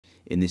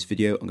In this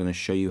video, I'm going to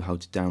show you how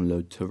to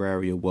download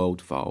Terraria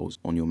world files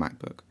on your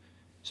MacBook.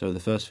 So the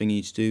first thing you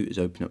need to do is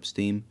open up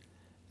Steam,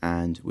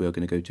 and we're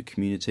going to go to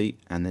Community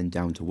and then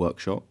down to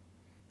Workshop.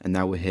 And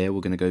now we're here,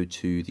 we're going to go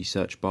to the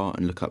search bar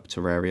and look up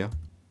Terraria.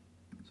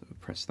 So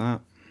press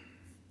that.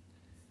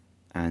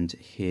 And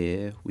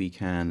here we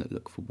can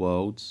look for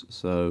worlds.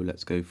 So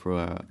let's go for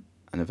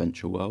an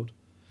adventure world.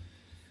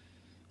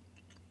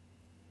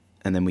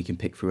 And then we can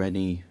pick through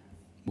any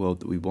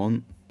world that we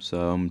want.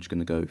 So I'm just going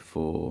to go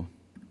for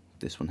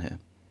this one here.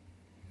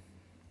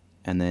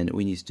 And then all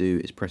we need to do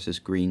is press this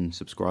green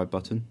subscribe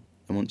button.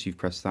 And once you've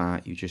pressed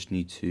that, you just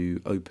need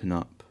to open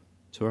up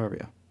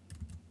Terraria.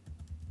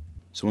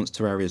 So once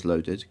Terraria is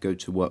loaded, go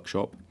to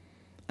Workshop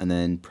and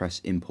then press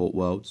Import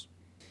Worlds.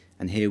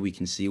 And here we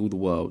can see all the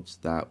worlds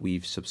that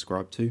we've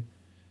subscribed to.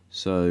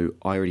 So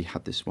I already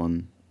had this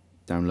one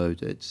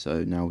downloaded.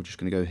 So now we're just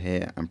going to go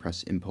here and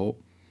press Import.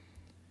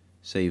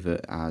 Save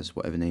it as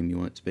whatever name you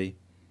want it to be.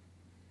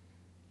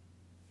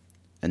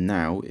 And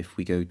now if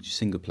we go to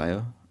single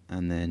player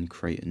and then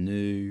create a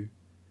new,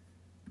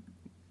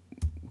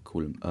 we'll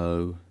call him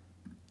O,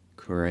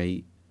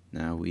 create.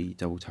 Now we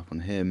double tap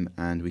on him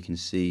and we can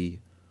see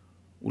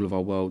all of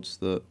our worlds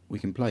that we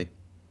can play.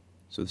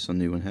 So this is a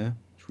new one here.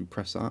 So we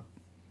press that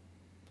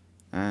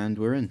and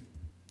we're in.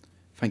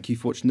 Thank you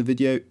for watching the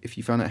video. If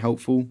you found it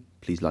helpful,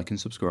 please like and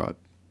subscribe.